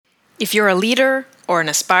If you're a leader or an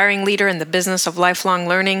aspiring leader in the business of lifelong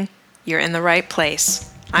learning, you're in the right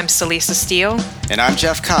place. I'm Celisa Steele. And I'm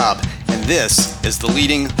Jeff Cobb, and this is the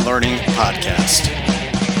Leading Learning Podcast.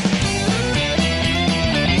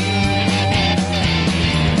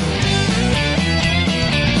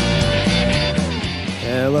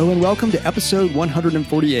 Hello and welcome to episode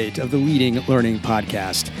 148 of the Leading Learning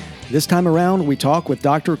Podcast. This time around, we talk with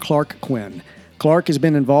Dr. Clark Quinn. Clark has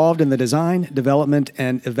been involved in the design, development,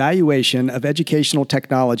 and evaluation of educational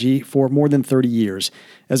technology for more than 30 years.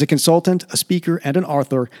 As a consultant, a speaker, and an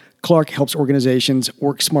author, Clark helps organizations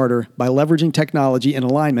work smarter by leveraging technology in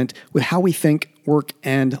alignment with how we think, work,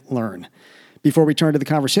 and learn. Before we turn to the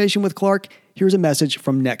conversation with Clark, here's a message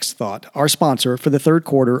from Next Thought, our sponsor for the third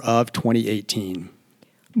quarter of 2018.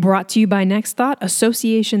 Brought to you by Next Thought,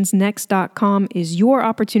 associationsnext.com is your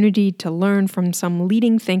opportunity to learn from some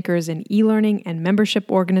leading thinkers in e-learning and membership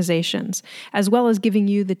organizations, as well as giving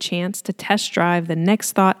you the chance to test drive the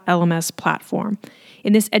Next Thought LMS platform.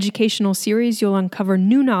 In this educational series, you'll uncover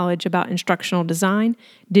new knowledge about instructional design,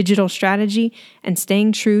 digital strategy, and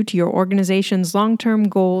staying true to your organization's long-term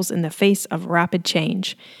goals in the face of rapid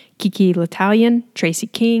change. Kiki L'Italian, Tracy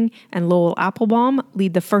King, and Lowell Applebaum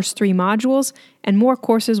lead the first 3 modules, and more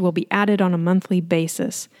courses will be added on a monthly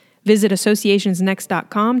basis. Visit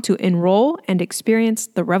associationsnext.com to enroll and experience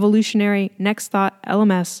the revolutionary Next Thought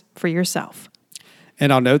LMS for yourself.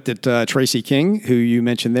 And I'll note that Tracy King, who you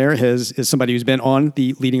mentioned there, is somebody who's been on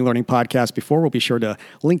the Leading Learning Podcast before. We'll be sure to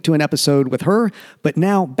link to an episode with her. But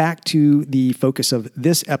now back to the focus of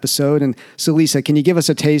this episode. And so, Lisa, can you give us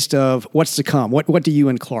a taste of what's to come? What do you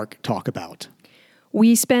and Clark talk about?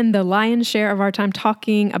 We spend the lion's share of our time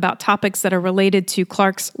talking about topics that are related to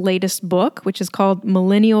Clark's latest book, which is called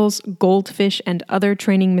Millennials, Goldfish, and Other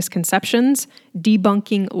Training Misconceptions,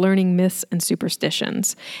 Debunking Learning Myths and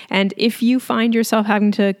Superstitions. And if you find yourself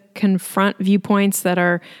having to confront viewpoints that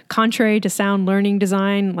are contrary to sound learning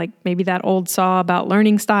design, like maybe that old saw about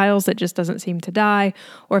learning styles that just doesn't seem to die,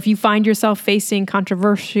 or if you find yourself facing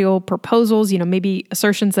controversial proposals, maybe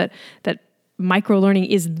assertions that microlearning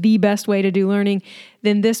is the best way to do learning,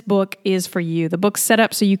 then this book is for you. The book's set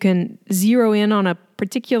up so you can zero in on a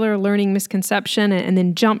particular learning misconception and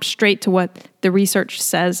then jump straight to what the research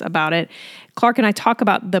says about it. Clark and I talk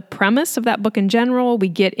about the premise of that book in general. We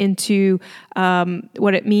get into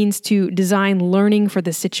what it means to design learning for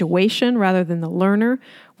the situation rather than the learner.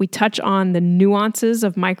 We touch on the nuances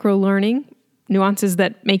of microlearning, nuances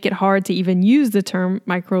that make it hard to even use the term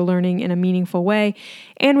microlearning in a meaningful way.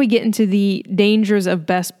 And we get into the dangers of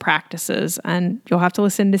best practices, and you'll have to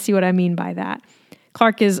listen to see what I mean by that.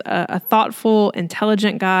 Clark is a thoughtful,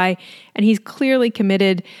 intelligent guy, and he's clearly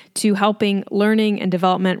committed to helping learning and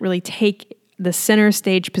development really take the center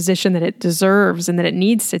stage position that it deserves and that it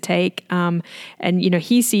needs to take.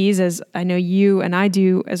 He sees, as I know you and I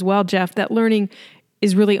do as well, Jeff, that learning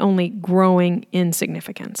is really only growing in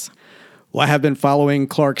significance. Well, I have been following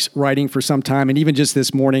Clark's writing for some time, and even just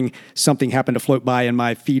this morning, something happened to float by in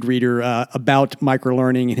my feed reader about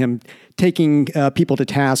microlearning and him taking people to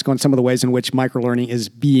task on some of the ways in which microlearning is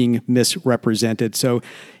being misrepresented. So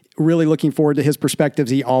really looking forward to his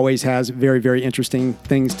perspectives. He always has very, very interesting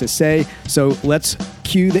things to say. So let's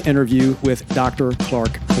cue the interview with Dr.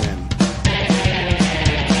 Clark Quinn.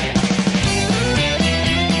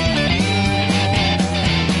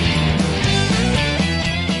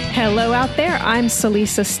 Hello out there. I'm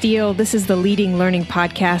Celisa Steele. This is the Leading Learning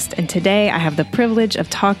Podcast, and today I have the privilege of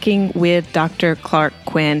talking with Dr. Clark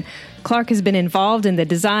Quinn. Clark has been involved in the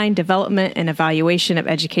design, development, and evaluation of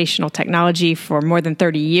educational technology for more than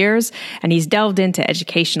 30 years, and he's delved into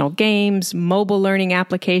educational games, mobile learning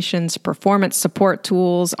applications, performance support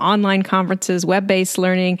tools, online conferences, web-based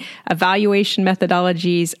learning, evaluation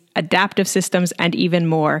methodologies, adaptive systems, and even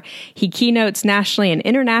more. He keynotes nationally and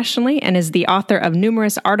internationally and is the author of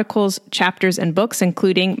numerous articles, chapters, and books,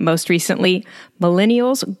 including, most recently,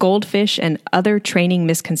 Millennials, Goldfish, and Other Training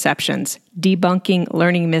Misconceptions, Debunking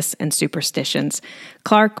Learning Myths and Superstitions.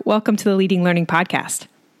 Clark, welcome to the Leading Learning Podcast.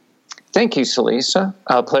 Thank you, Celisa.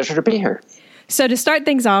 A pleasure to be here. So to start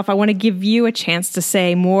things off, I want to give you a chance to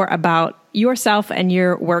say more about yourself and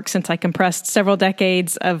your work, since I compressed several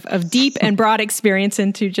decades of deep and broad experience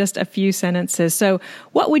into just a few sentences. So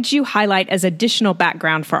what would you highlight as additional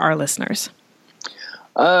background for our listeners?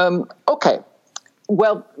 Okay.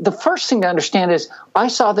 Well, the first thing to understand is I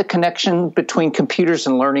saw the connection between computers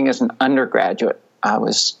and learning as an undergraduate. I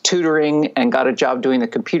was tutoring and got a job doing the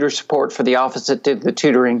computer support for the office that did the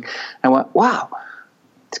tutoring. I went, wow,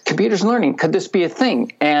 computers and learning, could this be a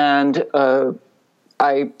thing? And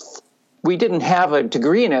I we didn't have a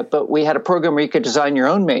degree in it, but we had a program where you could design your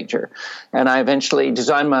own major. And I eventually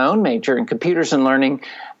designed my own major in computers and learning.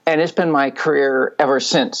 And it's been my career ever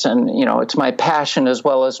since. And, it's my passion as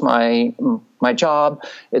well as my job.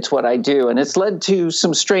 It's what I do. And it's led to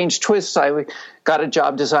some strange twists. I got a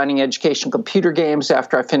job designing educational computer games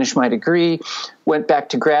after I finished my degree, went back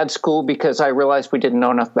to grad school because I realized we didn't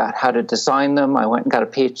know enough about how to design them. I went and got a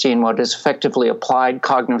PhD in what is effectively applied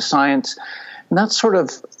cognitive science. And that's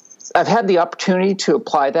I've had the opportunity to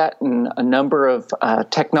apply that in a number of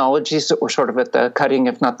technologies that were sort of at the cutting,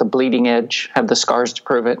 if not the bleeding edge, have the scars to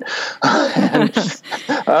prove it.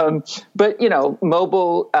 But,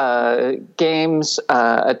 mobile games,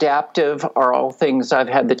 adaptive are all things I've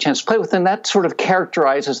had the chance to play with. And that sort of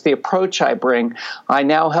characterizes the approach I bring. I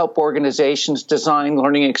now help organizations design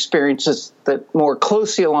learning experiences that more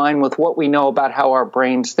closely align with what we know about how our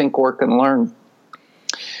brains think, work, and learn.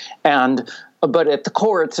 But at the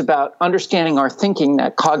core, it's about understanding our thinking,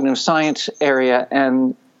 that cognitive science area,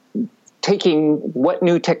 and taking what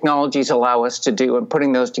new technologies allow us to do and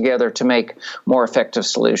putting those together to make more effective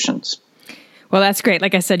solutions. Well, that's great.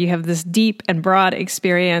 Like I said, you have this deep and broad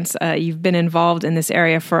experience. You've been involved in this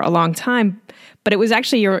area for a long time. But it was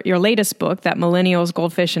actually your latest book, that Millennials,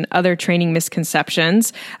 Goldfish, and Other Training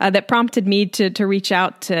Misconceptions, that prompted me to reach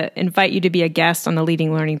out to invite you to be a guest on the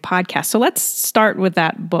Leading Learning podcast. So let's start with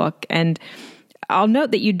that book. And I'll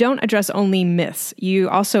note that you don't address only myths. You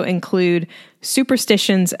also include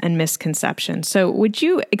superstitions and misconceptions. So would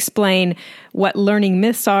you explain what learning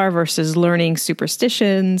myths are versus learning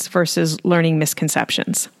superstitions versus learning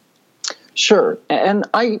misconceptions? Sure. And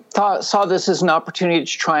I saw this as an opportunity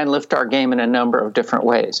to try and lift our game in a number of different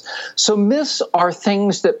ways. So myths are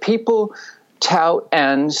things that people tout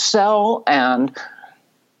and sell and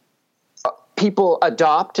people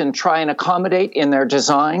adopt and try and accommodate in their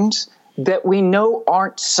designs that we know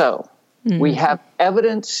aren't so. Mm-hmm. We have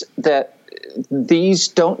evidence that these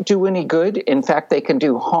don't do any good. In fact, they can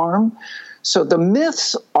do harm. So the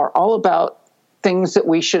myths are all about things that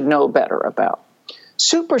we should know better about.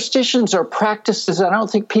 Superstitions are practices I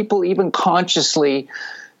don't think people even consciously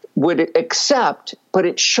would accept, but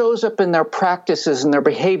it shows up in their practices and their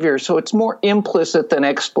behavior, so it's more implicit than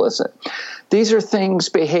explicit. These are things,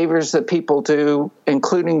 behaviors that people do,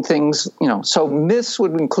 including things, so myths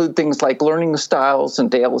would include things like learning styles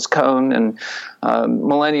and Dale's Cone and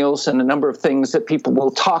millennials and a number of things that people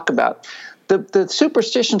will talk about. The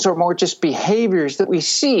superstitions are more just behaviors that we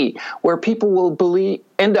see where people will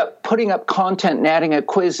end up putting up content and adding a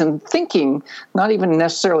quiz and thinking, not even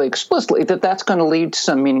necessarily explicitly, that that's going to lead to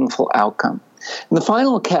some meaningful outcome. And the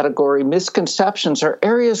final category, misconceptions, are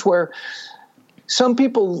areas where some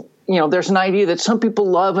people, there's an idea that some people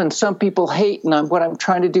love and some people hate, and what I'm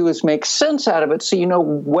trying to do is make sense out of it so you know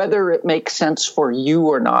whether it makes sense for you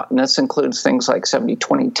or not. And this includes things like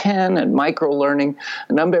 70-20-10 and micro-learning,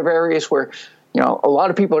 a number of areas where, a lot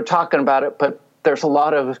of people are talking about it, but there's a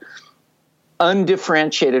lot of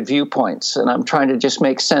undifferentiated viewpoints, and I'm trying to just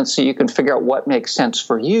make sense so you can figure out what makes sense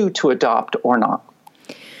for you to adopt or not.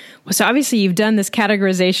 Well, so obviously you've done this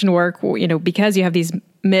categorization work, because you have these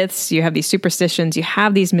myths, you have these superstitions, you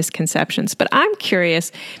have these misconceptions. But I'm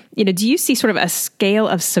curious, do you see sort of a scale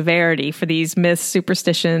of severity for these myths,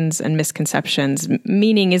 superstitions, and misconceptions?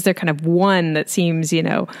 Meaning, is there kind of one that seems,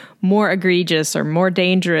 more egregious or more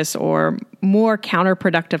dangerous or more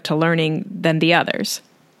counterproductive to learning than the others?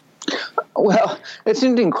 Well, it's an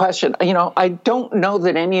interesting question. I don't know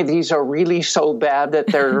that any of these are really so bad that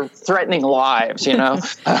they're threatening lives,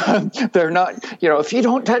 They're not, if you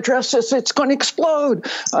don't address this, it's going to explode.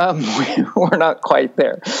 We're not quite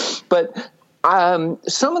there. But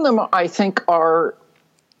some of them, I think, are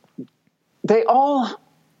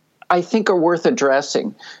worth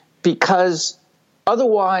addressing because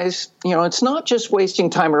otherwise, it's not just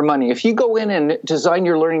wasting time or money. If you go in and design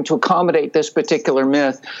your learning to accommodate this particular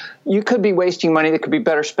myth, you could be wasting money that could be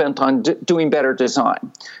better spent on doing better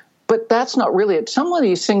design. But that's not really it. Some of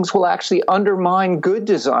these things will actually undermine good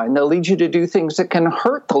design. They'll lead you to do things that can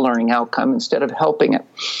hurt the learning outcome instead of helping it.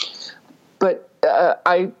 But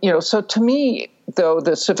so to me, though,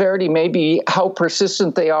 the severity may be how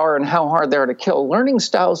persistent they are and how hard they are to kill. Learning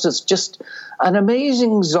styles is just an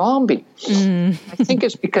amazing zombie. I think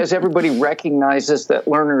it's because everybody recognizes that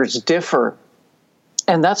learners differ,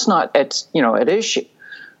 and that's not at issue.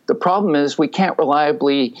 The problem is we can't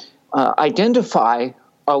reliably identify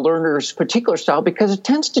a learner's particular style because it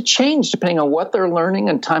tends to change depending on what they're learning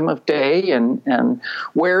and time of day and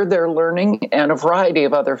where they're learning and a variety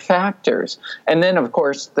of other factors. And then, of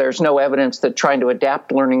course, there's no evidence that trying to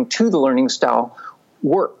adapt learning to the learning style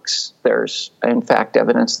works. There's, in fact,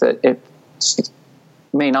 evidence that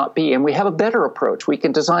may not be. And we have a better approach. We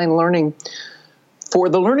can design learning for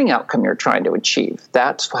the learning outcome you're trying to achieve.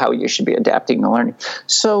 That's how you should be adapting the learning.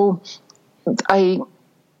 So I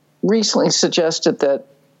recently suggested that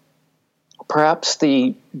perhaps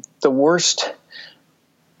the worst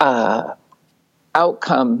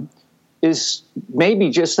outcome is maybe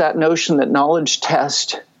just that notion that knowledge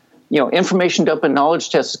test, information dump and knowledge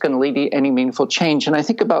test is going to lead to any meaningful change. And I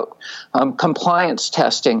think about compliance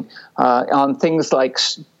testing on things like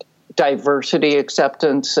diversity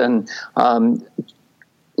acceptance and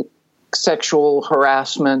sexual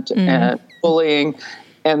harassment and bullying.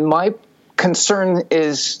 And my concern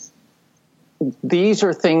is these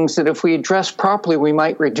are things that if we address properly, we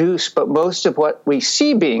might reduce, but most of what we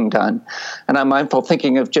see being done, and I'm mindful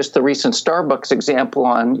thinking of just the recent Starbucks example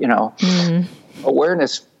on,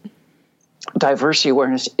 awareness, diversity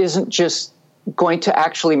awareness isn't just going to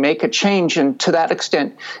actually make a change. And to that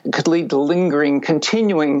extent, it could lead to lingering,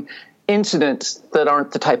 continuing incidents that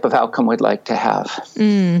aren't the type of outcome we'd like to have.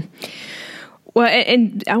 Well,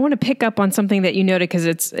 and I want to pick up on something that you noted, because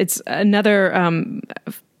it's another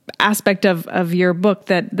aspect of your book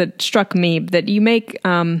that struck me, that you make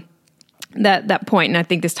that point, and I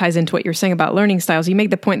think this ties into what you're saying about learning styles. You make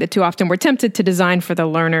the point that too often we're tempted to design for the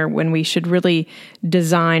learner when we should really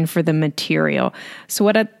design for the material. So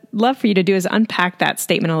what I'd love for you to do is unpack that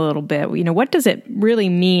statement a little bit. What does it really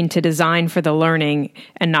mean to design for the learning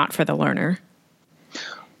and not for the learner?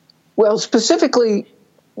 Well, specifically,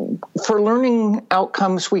 for learning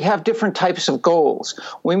outcomes, we have different types of goals.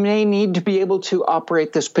 We may need to be able to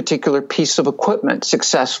operate this particular piece of equipment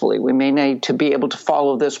successfully. We may need to be able to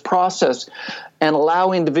follow this process and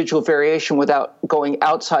allow individual variation without going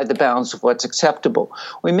outside the bounds of what's acceptable.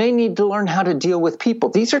 We may need to learn how to deal with people.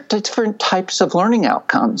 These are different types of learning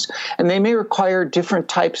outcomes, and they may require different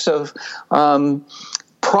types of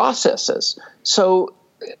processes. So,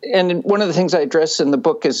 and one of the things I address in the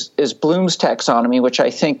book is Bloom's taxonomy, which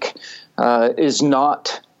I think is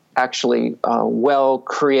not actually well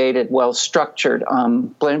created, well structured.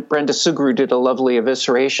 Brenda Sugrue did a lovely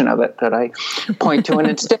evisceration of it that I point to. And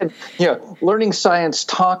instead, learning science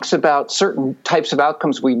talks about certain types of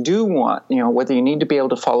outcomes we do want, whether you need to be able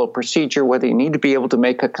to follow procedure, whether you need to be able to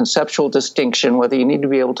make a conceptual distinction, whether you need to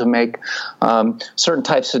be able to make certain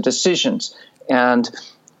types of decisions. And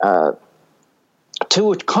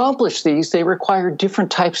to accomplish these, they require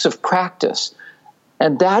different types of practice.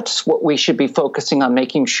 And that's what we should be focusing on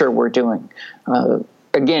making sure we're doing.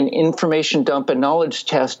 Again, information dump and knowledge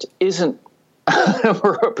test isn't an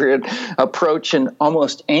appropriate approach in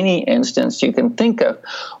almost any instance you can think of.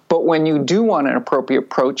 But when you do want an appropriate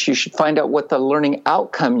approach, you should find out what the learning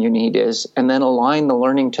outcome you need is and then align the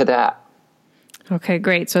learning to that. Okay,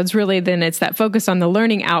 great. So it's really it's that focus on the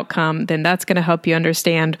learning outcome, then that's going to help you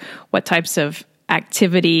understand what types of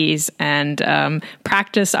activities and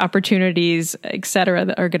practice opportunities, et cetera,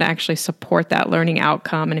 that are going to actually support that learning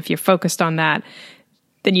outcome. And if you're focused on that,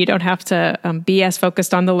 then you don't have to be as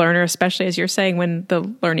focused on the learner, especially as you're saying, when the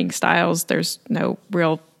learning styles, there's no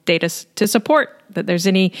real data to support that there's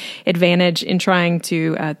any advantage in trying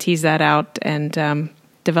to tease that out and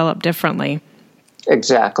develop differently.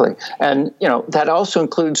 Exactly. And, that also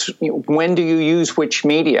includes when do you use which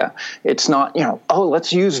media? It's not,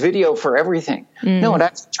 let's use video for everything. No, it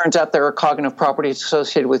actually turns out there are cognitive properties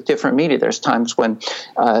associated with different media. There's times when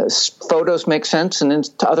photos make sense, and then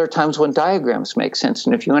other times when diagrams make sense.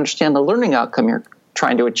 And if you understand the learning outcome you're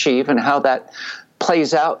trying to achieve and how that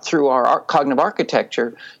plays out through our cognitive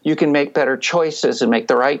architecture, you can make better choices and make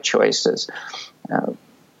the right choices.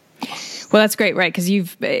 Well, that's great, right? Because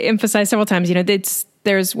you've emphasized several times,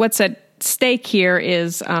 there's what's at stake here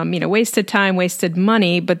is, wasted time, wasted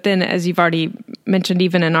money. But then, as you've already mentioned,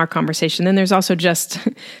 even in our conversation, then there's also just,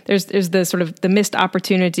 there's the sort of the missed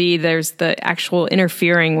opportunity. There's the actual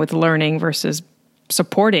interfering with learning versus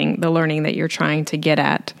supporting the learning that you're trying to get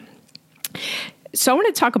at. So I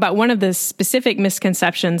want to talk about one of the specific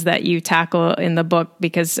misconceptions that you tackle in the book,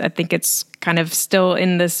 because I think it's kind of still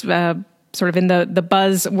in this sort of in the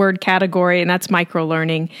buzzword category, and that's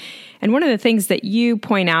microlearning. And one of the things that you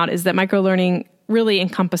point out is that microlearning really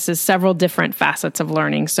encompasses several different facets of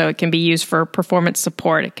learning. So it can be used for performance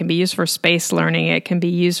support, it can be used for space learning, it can be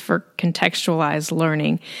used for contextualized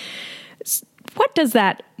learning. What does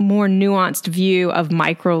that more nuanced view of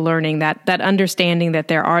microlearning, that understanding that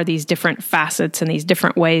there are these different facets and these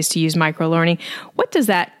different ways to use microlearning, what does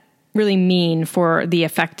that really mean for the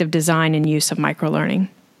effective design and use of microlearning?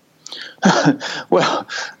 Well,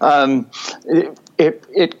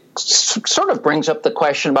 it sort of brings up the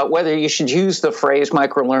question about whether you should use the phrase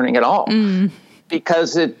microlearning at all,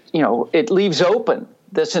 because it leaves open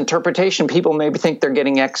this interpretation, people maybe think they're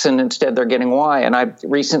getting X and instead they're getting Y. And I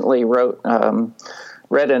recently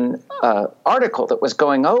read an article that was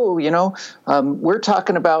going, we're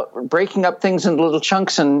talking about breaking up things into little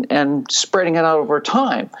chunks and spreading it out over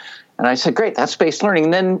time. And I said, great, that's spaced learning.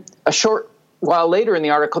 And then a short while later in the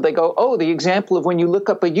article, they go, the example of when you look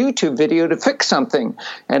up a YouTube video to fix something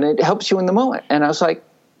and it helps you in the moment. And I was like,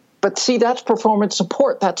 but see, that's performance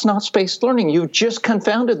support. That's not spaced learning. You've just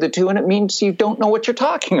confounded the two, and it means you don't know what you're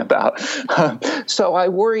talking about. So I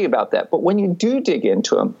worry about that. But when you do dig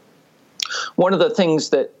into them, one of the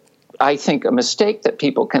things that I think a mistake that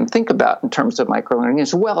people can think about in terms of microlearning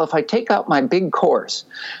is, well, if I take out my big course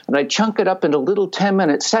and I chunk it up into little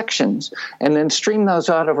 10-minute sections and then stream those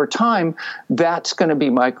out over time, that's going to be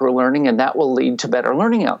microlearning and that will lead to better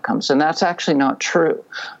learning outcomes. And that's actually not true.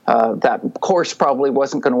 That course probably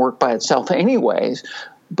wasn't going to work by itself anyways.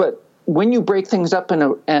 But when you break things up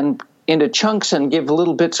into chunks and give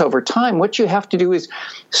little bits over time, what you have to do is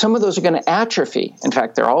some of those are going to atrophy. In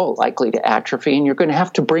fact, they're all likely to atrophy, and you're going to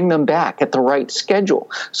have to bring them back at the right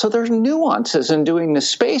schedule. So there's nuances in doing the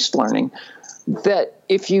spaced learning that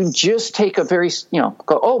if you just take a very,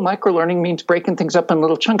 microlearning means breaking things up in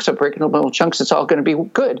little chunks. So breaking up in little chunks, it's all going to be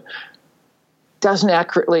good. Doesn't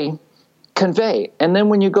accurately convey. And then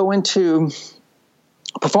when you go into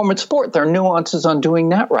performance support, there are nuances on doing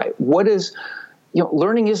that right.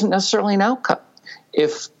 Learning isn't necessarily an outcome.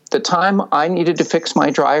 If the time I needed to fix my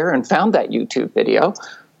dryer and found that YouTube video,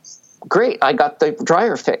 great, I got the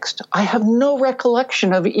dryer fixed. I have no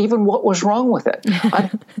recollection of even what was wrong with it.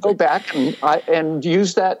 I go back and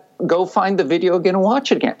use that, go find the video again and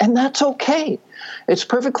watch it again. And that's okay. It's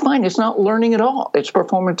perfectly fine. It's not learning at all. It's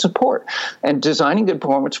performance support. And designing good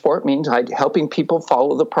performance support means helping people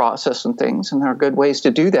follow the process and things, and there are good ways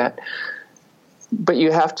to do that. But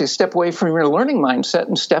you have to step away from your learning mindset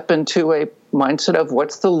and step into a mindset of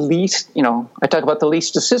what's the least, I talk about the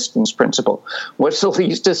least assistance principle. What's the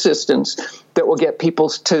least assistance that will get people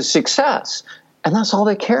to success? And that's all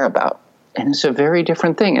they care about. And it's a very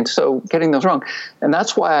different thing. And so getting those wrong. And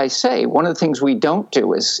that's why I say one of the things we don't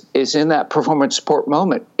do is in that performance support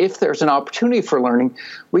moment, if there's an opportunity for learning,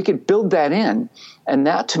 we could build that in. And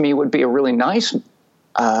that to me would be a really nice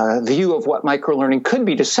view of what microlearning could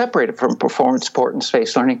be to separate it from performance support and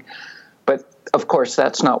spaced learning. But of course,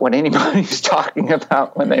 that's not what anybody's talking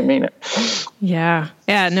about when they mean it. Yeah.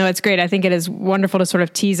 No, it's great. I think it is wonderful to sort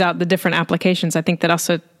of tease out the different applications. I think that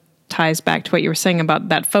also ties back to what you were saying about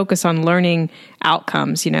that focus on learning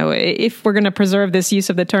outcomes. If we're going to preserve this use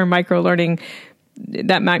of the term microlearning,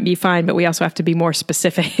 that might be fine, but we also have to be more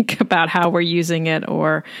specific about how we're using it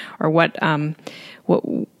or what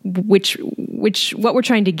we're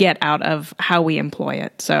trying to get out of how we employ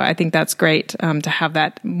it. So I think that's great to have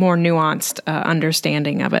that more nuanced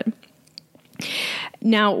understanding of it.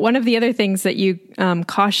 Now, one of the other things that you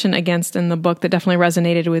caution against in the book that definitely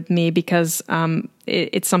resonated with me, because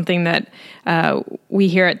it's something that we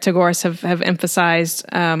here at Tagoras have emphasized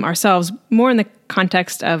ourselves more in the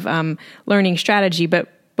context of learning strategy, but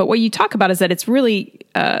what you talk about is that it's really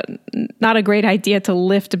not a great idea to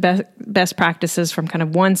lift best practices from kind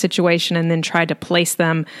of one situation and then try to place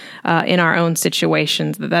them in our own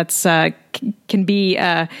situations. That's can be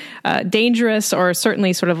dangerous or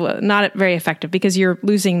certainly sort of not very effective because you're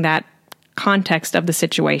losing that context of the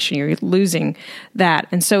situation. You're losing that.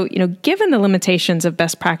 And so, given the limitations of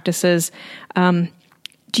best practices,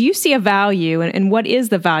 do you see a value, and what is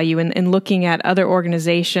the value in looking at other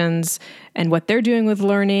organizations and what they're doing with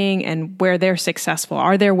learning and where they're successful?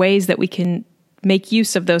 Are there ways that we can make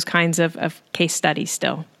use of those kinds of case studies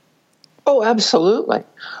still? Oh, absolutely.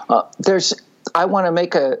 I want to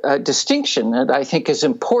make a distinction that I think is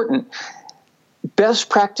important. Best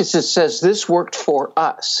practices says this worked for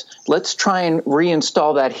us. Let's try and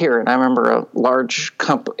reinstall that here. And I remember a large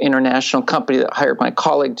international company that hired my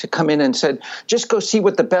colleague to come in and said, just go see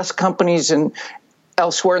what the best companies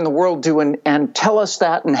elsewhere in the world do and tell us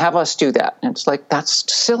that and have us do that. And it's like,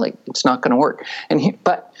 that's silly. It's not going to work.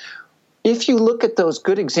 But if you look at those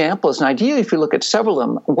good examples, and ideally if you look at several of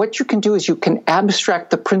them, what you can do is you can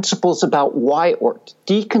abstract the principles about why it worked,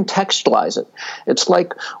 decontextualize it. It's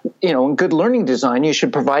like, in good learning design, you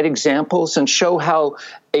should provide examples and show how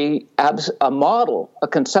a model, a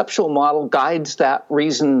conceptual model, guides that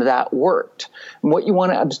reason that worked. And what you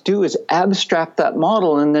want to do is abstract that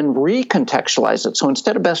model and then recontextualize it. So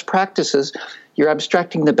instead of best practices, you're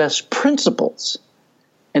abstracting the best principles,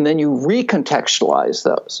 and then you recontextualize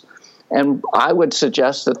those. And I would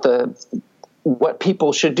suggest that what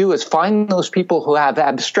people should do is find those people who have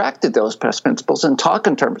abstracted those best principles and talk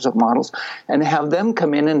in terms of models and have them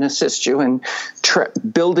come in and assist you in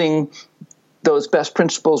building those best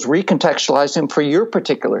principles, recontextualize them for your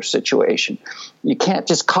particular situation. You can't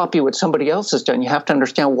just copy what somebody else has done. You have to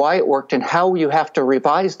understand why it worked and how you have to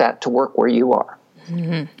revise that to work where you are.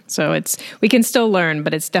 Mm-hmm. So we can still learn,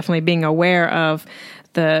 but it's definitely being aware of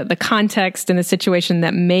the context and the situation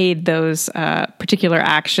that made those particular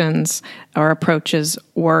actions or approaches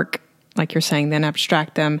work, like you're saying, then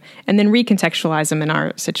abstract them and then recontextualize them in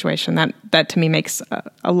our situation. That to me makes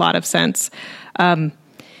a lot of sense.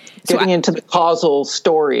 Getting into the causal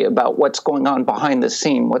story about what's going on behind the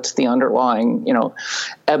scene, what's the underlying,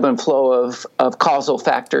 ebb and flow of causal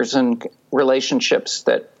factors and relationships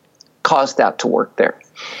that cause that to work there.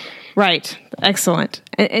 Right. Excellent.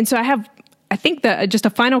 And so I think that just a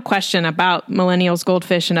final question about millennials,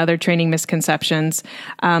 goldfish, and other training misconceptions.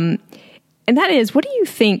 And that is, what do you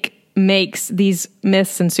think makes these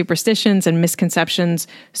myths and superstitions and misconceptions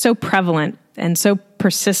so prevalent and so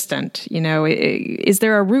persistent? Is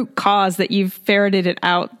there a root cause that you've ferreted it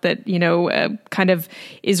out that, kind of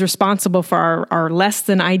is responsible for our less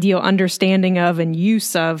than ideal understanding of and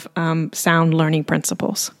use of sound learning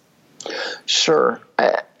principles? Sure.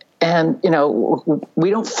 And, we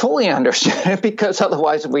don't fully understand it because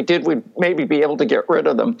otherwise if we did, we'd maybe be able to get rid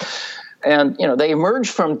of them. And, they emerge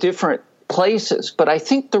from different places. But I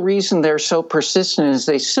think the reason they're so persistent is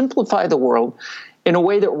they simplify the world in a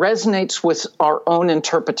way that resonates with our own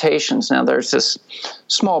interpretations. Now, there's this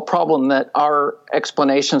small problem that our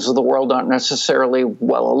explanations of the world aren't necessarily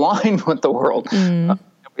well aligned with the world.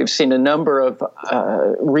 We've seen a number of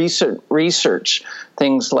research,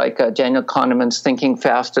 things like Daniel Kahneman's Thinking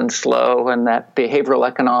Fast and Slow and that behavioral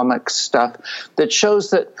economics stuff that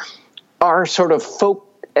shows that our sort of folk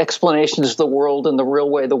explanations of the world and the real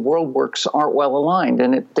way the world works aren't well aligned.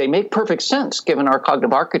 And they make perfect sense given our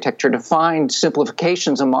cognitive architecture to find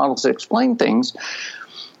simplifications and models that explain things.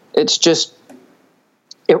 It's just,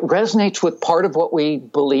 it resonates with part of what we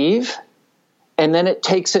believe, and then it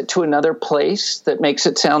takes it to another place that makes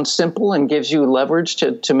it sound simple and gives you leverage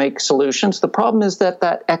to make solutions. The problem is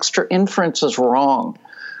that extra inference is wrong.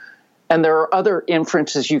 And there are other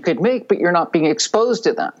inferences you could make, but you're not being exposed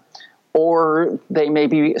to them. Or they may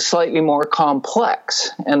be slightly more complex.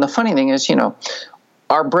 And the funny thing is,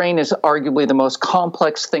 our brain is arguably the most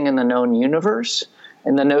complex thing in the known universe.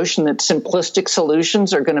 And the notion that simplistic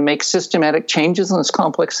solutions are going to make systematic changes in this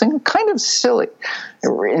complex thing, kind of silly.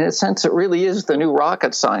 In a sense, it really is the new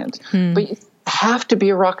rocket science. But you have to be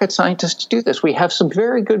a rocket scientist to do this. We have some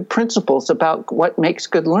very good principles about what makes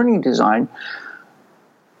good learning design.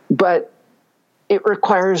 But it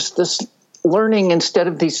requires this learning instead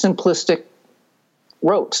of these simplistic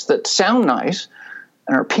rotes that sound nice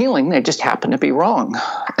and are appealing. They just happen to be wrong.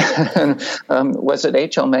 And was it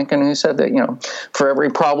H.L. Mencken who said that, for every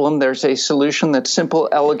problem, there's a solution that's simple,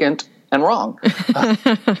 elegant, and wrong.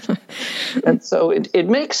 And so it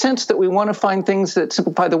makes sense that we want to find things that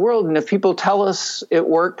simplify the world. And if people tell us it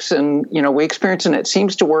works and, we experience it and it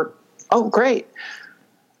seems to work, oh, great.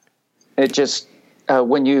 It just,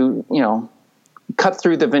 when you cut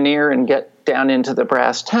through the veneer and get down into the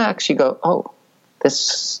brass tacks, you go, oh,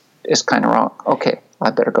 this is kind of wrong. Okay, I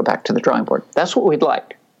better go back to the drawing board. That's what we'd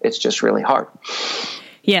like. It's just really hard.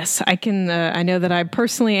 Yes, I can. I know that I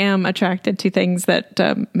personally am attracted to things that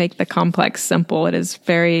make the complex simple. It is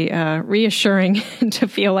very reassuring to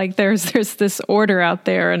feel like there's this order out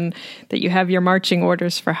there, and that you have your marching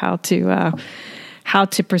orders for how to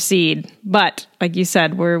proceed. But like you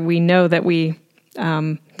said, we know that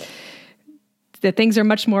that things are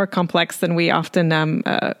much more complex than we often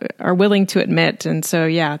are willing to admit. And so,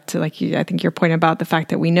 I think your point about the fact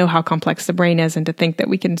that we know how complex the brain is, and to think that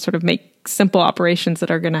we can sort of make simple operations that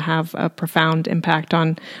are going to have a profound impact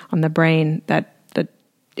on the brain, that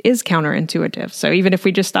is counterintuitive. So even if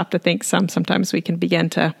we just stop to think sometimes we can begin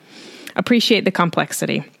to appreciate the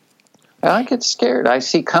complexity. I get scared. I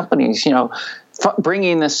see companies,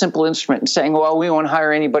 bringing this simple instrument and saying, well, we won't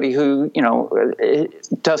hire anybody who,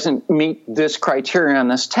 doesn't meet this criteria on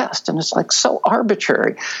this test. And it's like so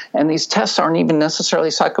arbitrary. And these tests aren't even necessarily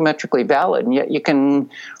psychometrically valid. And yet you can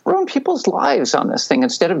ruin people's lives on this thing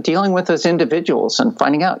instead of dealing with as individuals and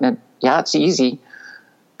finding out. And it's easy,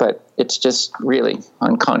 but it's just really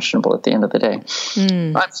unconscionable at the end of the day.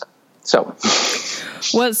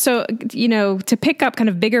 Well, so, to pick up kind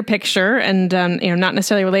of bigger picture and, not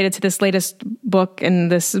necessarily related to this latest book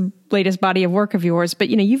and this latest body of work of yours, but,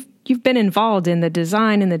 you've been involved in the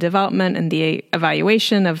design and the development and the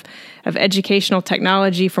evaluation of educational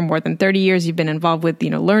technology for more than 30 years. You've been involved with,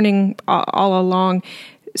 learning all along.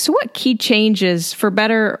 So what key changes, for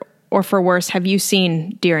better or for worse, have you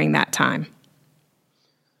seen during that time?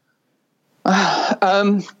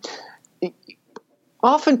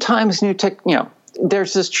 oftentimes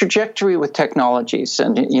there's this trajectory with technologies,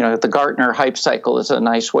 and the Gartner hype cycle is a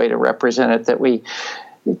nice way to represent it, that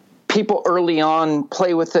people early on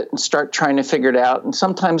play with it and start trying to figure it out, and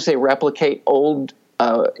sometimes they replicate old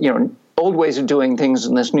ways of doing things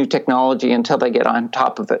in this new technology until they get on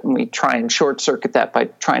top of it, and we try and short circuit that by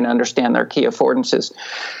trying to understand their key affordances.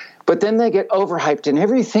 But then they get overhyped, and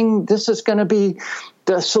everything, this is going to be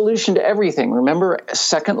the solution to everything. Remember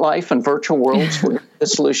Second Life and virtual worlds were the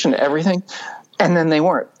solution to everything? And then they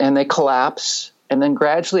weren't, and they collapse. And then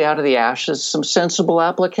gradually out of the ashes, some sensible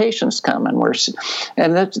applications come.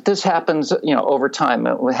 And this happens, over time.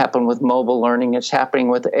 It will happen with mobile learning. It's happening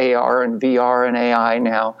with AR and VR and AI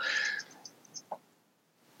now.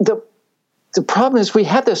 The problem is we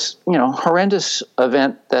had this, horrendous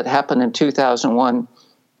event that happened in 2001.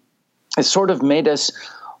 It sort of made us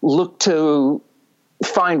look to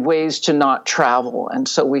find ways to not travel. And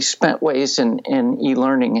so we spent ways in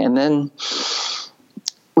e-learning. And then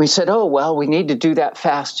we said, oh, well, we need to do that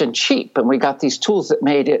fast and cheap. And we got these tools that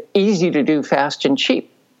made it easy to do fast and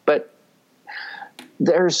cheap. But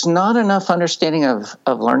there's not enough understanding of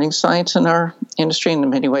learning science in our industry. And in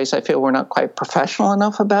many ways, I feel we're not quite professional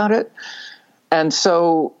enough about it. And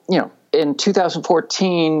so, in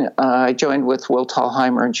 2014, I joined with Will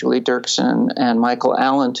Thalheimer and Julie Dirksen and Michael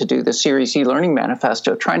Allen to do the Series E-Learning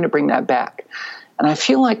Manifesto, trying to bring that back. And I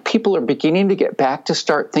feel like people are beginning to get back to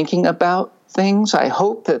start thinking about things. I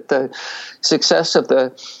hope that the success of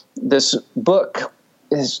this book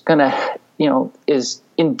is going to, is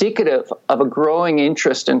indicative of a growing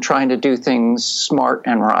interest in trying to do things smart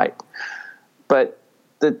and right. But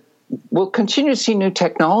we'll continue to see new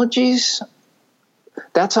technologies.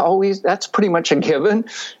 That's pretty much a given.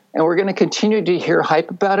 And we're going to continue to hear hype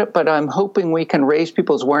about it, but I'm hoping we can raise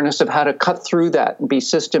people's awareness of how to cut through that and be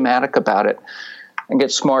systematic about it and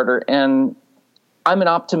get smarter. And I'm an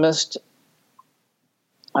optimist.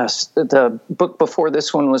 The book before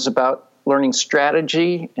this one was about learning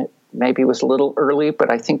strategy. It maybe was a little early, but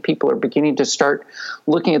I think people are beginning to start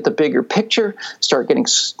looking at the bigger picture, start getting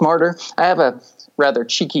smarter. I have a rather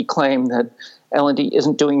cheeky claim that L&D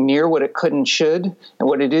isn't doing near what it could and should, and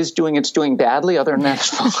what it is doing, it's doing badly. Other than that, it's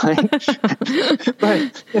fine.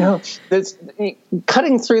 But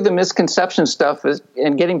cutting through the misconception stuff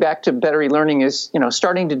and getting back to better e-learning is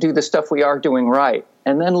starting to do the stuff we are doing right,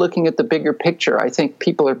 and then looking at the bigger picture. I think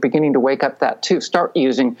people are beginning to wake up that too. Start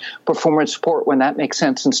using performance support when that makes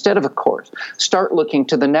sense instead of a course. Start looking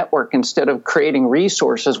to the network instead of creating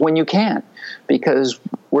resources when you can, because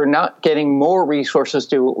we're not getting more resources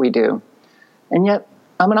to do what we do. And yet,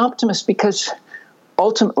 I'm an optimist because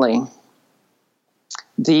ultimately,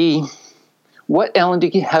 what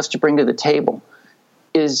L&D has to bring to the table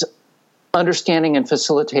is understanding and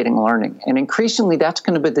facilitating learning. And increasingly, that's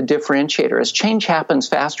going to be the differentiator. As change happens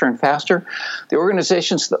faster and faster, the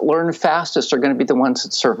organizations that learn fastest are going to be the ones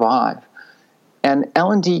that survive. And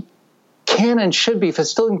L&D can and should be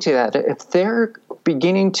facilitating that. If they're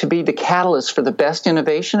beginning to be the catalyst for the best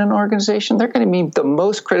innovation in an organization, they're going to be the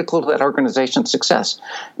most critical to that organization's success.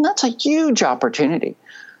 And that's a huge opportunity.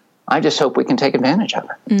 I just hope we can take advantage of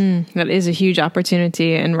it. That is a huge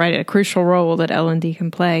opportunity, and a crucial role that L&D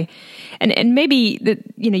can play. And maybe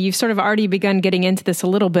you've sort of already begun getting into this a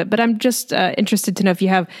little bit, but I'm just interested to know if you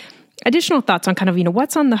have additional thoughts on kind of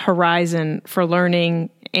what's on the horizon for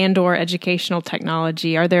learning and/or educational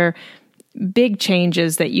technology. Are there big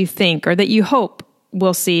changes that you think or that you hope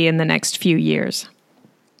we'll see in the next few years?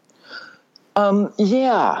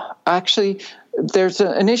 Actually, there's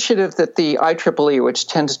an initiative that the IEEE, which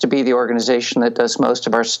tends to be the organization that does most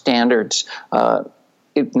of our standards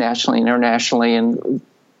nationally and internationally, and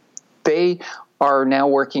they are now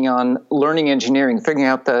working on learning engineering, figuring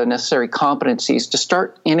out the necessary competencies to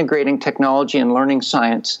start integrating technology and learning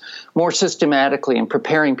science more systematically and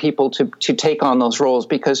preparing people to take on those roles,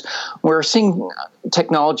 because we're seeing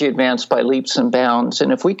technology advance by leaps and bounds.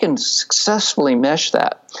 And if we can successfully mesh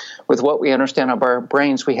that with what we understand of our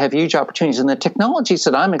brains, we have huge opportunities. And the technologies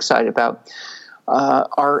that I'm excited about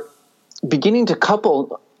are beginning to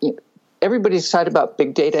couple. Everybody's excited about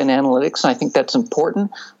big data and analytics, and I think that's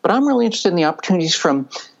important. But I'm really interested in the opportunities from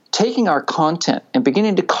taking our content and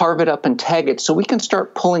beginning to carve it up and tag it so we can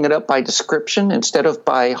start pulling it up by description instead of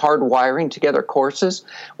by hardwiring together courses.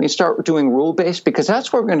 We can start doing rule-based, because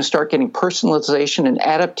that's where we're going to start getting personalization and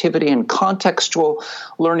adaptivity and contextual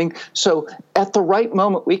learning. So at the right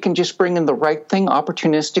moment, we can just bring in the right thing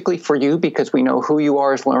opportunistically for you, because we know who you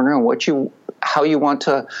are as a learner and what you want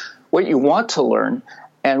to learn,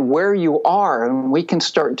 and where you are, and we can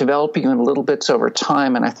start developing you in little bits over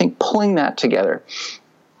time. And I think pulling that together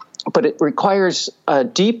but it requires a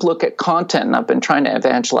deep look at content. And I've been trying to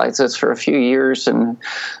evangelize this for a few years, and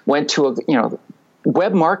went to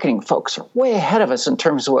web marketing folks are way ahead of us in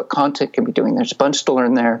terms of what content can be doing. There's a bunch to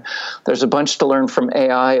learn there. There's a bunch to learn from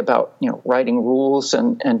AI about, writing rules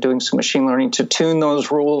and doing some machine learning to tune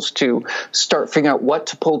those rules, to start figuring out what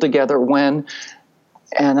to pull together when.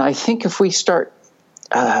 And I think if we start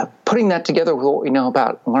putting that together with what we know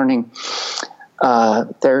about learning,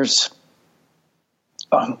 there's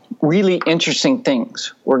really interesting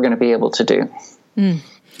things we're going to be able to do.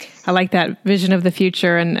 I like that vision of the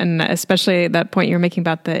future, and especially that point you're making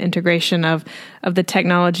about the integration of the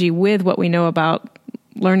technology with what we know about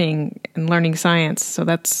learning and learning science. So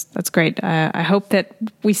that's great. I hope that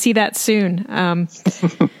we see that soon.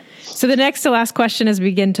 So the next to last question as we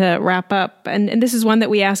begin to wrap up, and this is one that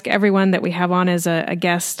we ask everyone that we have on as a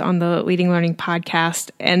guest on the Leading Learning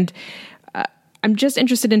podcast. And I'm just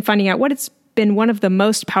interested in finding out what it's been one of the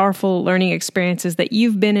most powerful learning experiences that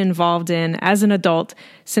you've been involved in as an adult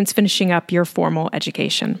since finishing up your formal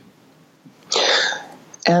education.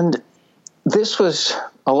 And this was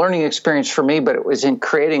a learning experience for me, but it was in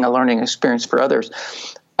creating a learning experience for others.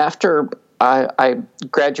 After I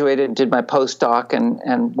graduated, did my postdoc,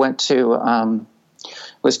 and went to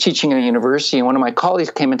was teaching at a university, and one of my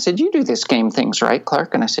colleagues came and said, "You do this game things, right,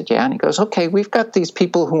 Clark?" And I said, "Yeah." And he goes, "Okay, we've got these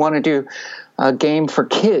people who want to do a game for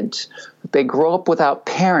kids. They grow up without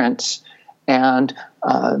parents, and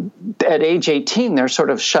at age 18, they're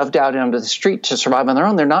sort of shoved out into the street to survive on their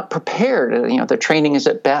own. They're not prepared. Their training is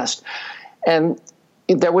at best." And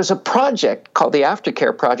there was a project called the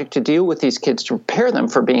Aftercare Project to deal with these kids, to prepare them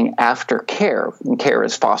for being after care. And care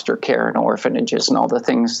is foster care and orphanages and all the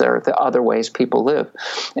things that are the other ways people live.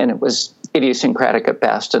 And it was idiosyncratic at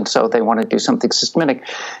best, and so they wanted to do something systematic.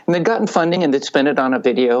 And they'd gotten funding, and they'd spent it on a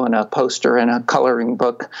video and a poster and a coloring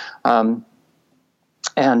book. But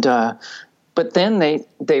then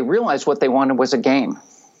they realized what they wanted was a game.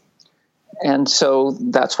 And so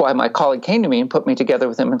that's why my colleague came to me and put me together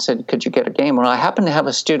with him and said, "Could you get a game?" Well, I happened to have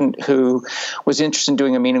a student who was interested in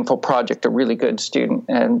doing a meaningful project, a really good student.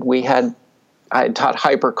 And I had taught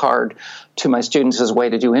HyperCard to my students as a way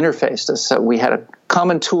to do interfaces. So we had a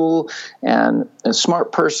common tool and a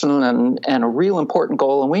smart person and a real important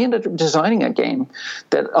goal. And we ended up designing a game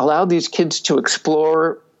that allowed these kids to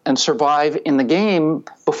explore and survive in the game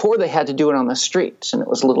before they had to do it on the streets. And it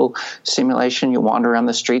was a little simulation. You wander around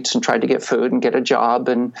the streets and try to get food and get a job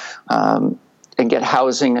and get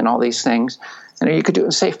housing and all these things. And you could do it in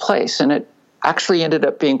a safe place. And it actually ended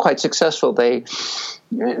up being quite successful. They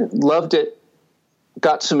loved it,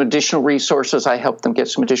 got some additional resources. I helped them get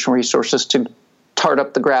some additional resources to tart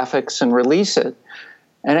up the graphics and release it.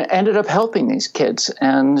 And it ended up helping these kids.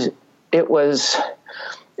 And it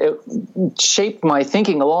shaped my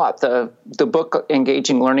thinking a lot. The book,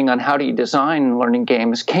 Engaging Learning on How Do You Design Learning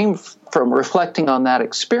Games, came from reflecting on that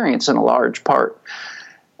experience in a large part.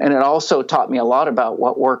 And it also taught me a lot about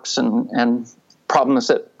what works and problems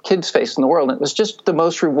that kids face in the world. And it was just the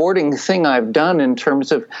most rewarding thing I've done in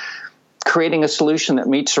terms of creating a solution that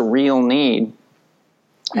meets a real need.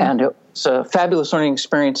 And it was a fabulous learning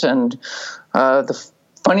experience. And the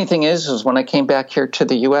funny thing is when I came back here to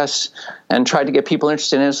the U.S. and tried to get people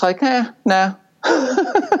interested in it, it's like, nah.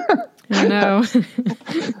 No.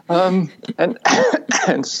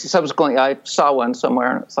 And subsequently, I saw one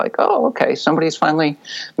somewhere, and it's like, oh, okay, somebody's finally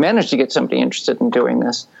managed to get somebody interested in doing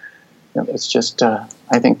this. It's just, I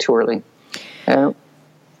think, too early.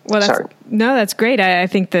 That's great. I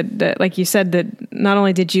think that, like you said, that not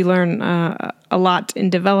only did you learn a lot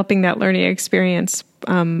in developing that learning experience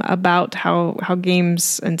about how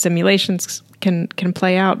games and simulations can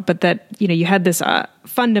play out, but that you had this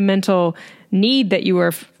fundamental need that you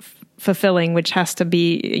were fulfilling, which has to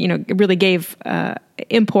be it really gave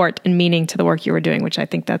import and meaning to the work you were doing, which I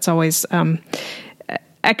think that's always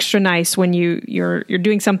extra nice when you're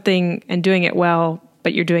doing something and doing it well,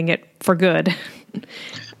 but you're doing it for good.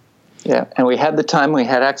 Yeah, and we had the time, we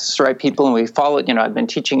had access to the right people, and we followed, I've been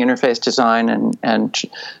teaching interface design, and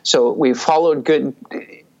so we followed good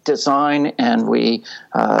design, and we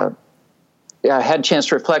had a chance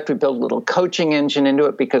to reflect. We built a little coaching engine into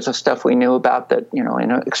it because of stuff we knew about that, in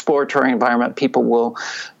an exploratory environment, people will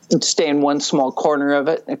stay in one small corner of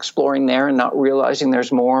it, exploring there and not realizing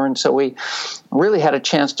there's more. And so we really had a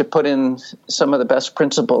chance to put in some of the best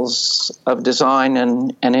principles of design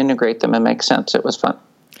and integrate them and make sense. It was fun.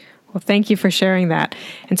 Well, thank you for sharing that.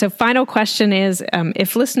 And so final question is,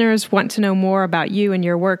 if listeners want to know more about you and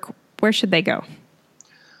your work, where should they go?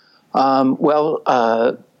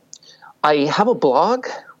 I have a blog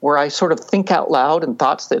where I sort of think out loud and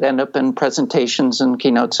thoughts that end up in presentations and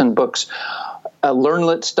keynotes and books.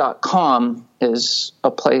 Learnlets.com is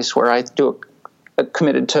a place where I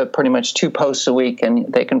committed to pretty much 2 posts a week, and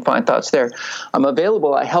they can find thoughts there. I'm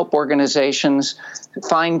available. I help organizations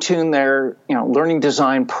fine-tune their learning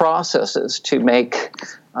design processes to make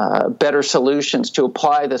better solutions, to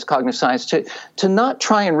apply this cognitive science, to not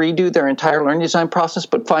try and redo their entire learning design process,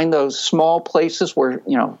 but find those small places where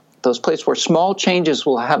small changes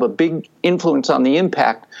will have a big influence on the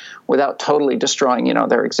impact without totally destroying,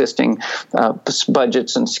 their existing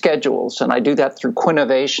budgets and schedules. And I do that through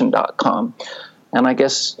Quinovation.com. And I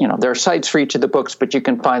guess, there are sites for each of the books, but you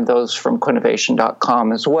can find those from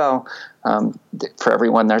Quinovation.com as well. For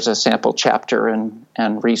everyone, there's a sample chapter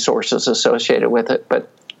and resources associated with it. But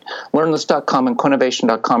Learnlets.com and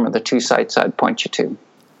Quinovation.com are the 2 sites I'd point you to.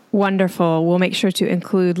 Wonderful. We'll make sure to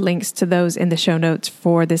include links to those in the show notes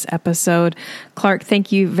for this episode. Clark,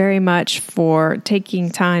 thank you very much for taking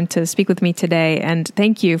time to speak with me today. And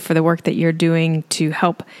thank you for the work that you're doing to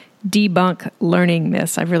help debunk learning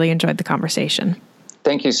myths. I've really enjoyed the conversation.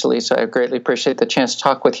 Thank you, Celisa. I greatly appreciate the chance to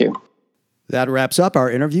talk with you. That wraps up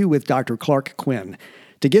our interview with Dr. Clark Quinn.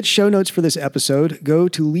 To get show notes for this episode, go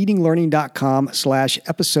to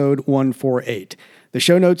leadinglearning.com/episode 148. The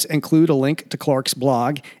show notes include a link to Clark's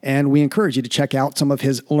blog, and we encourage you to check out some of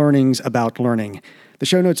his learnings about learning. The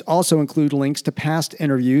show notes also include links to past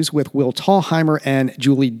interviews with Will Thalheimer and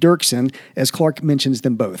Julie Dirksen, as Clark mentions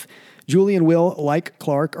them both. Julie and Will, like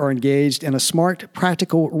Clark, are engaged in a smart,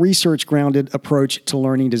 practical, research-grounded approach to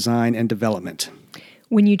learning design and development.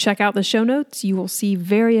 When you check out the show notes, you will see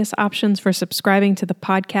various options for subscribing to the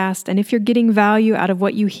podcast. And if you're getting value out of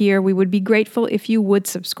what you hear, we would be grateful if you would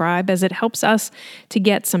subscribe, as it helps us to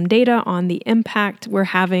get some data on the impact we're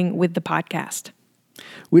having with the podcast.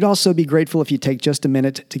 We'd also be grateful if you take just a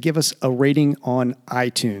minute to give us a rating on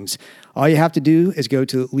iTunes. All you have to do is go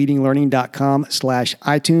to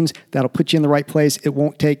leadinglearning.com/iTunes. That'll put you in the right place. It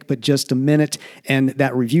won't take but just a minute. And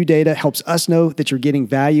that review data helps us know that you're getting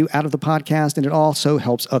value out of the podcast, and it also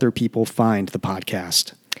helps other people find the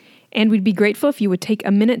podcast. And we'd be grateful if you would take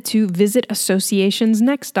a minute to visit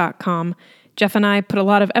associationsnext.com. Jeff and I put a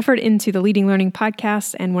lot of effort into the Leading Learning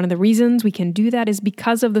podcast, and one of the reasons we can do that is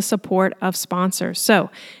because of the support of sponsors. So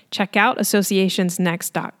check out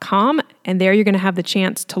associationsnext.com, and there you're going to have the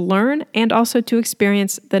chance to learn and also to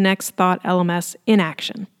experience the Next Thought LMS in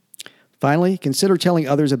action. Finally, consider telling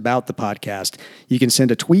others about the podcast. You can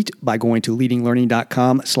send a tweet by going to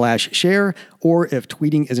leadinglearning.com/share, or if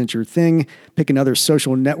tweeting isn't your thing, pick another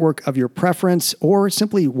social network of your preference, or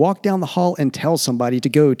simply walk down the hall and tell somebody to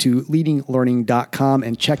go to leadinglearning.com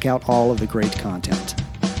and check out all of the great content.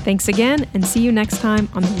 Thanks again, and see you next time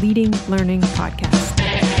on the Leading Learning Podcast.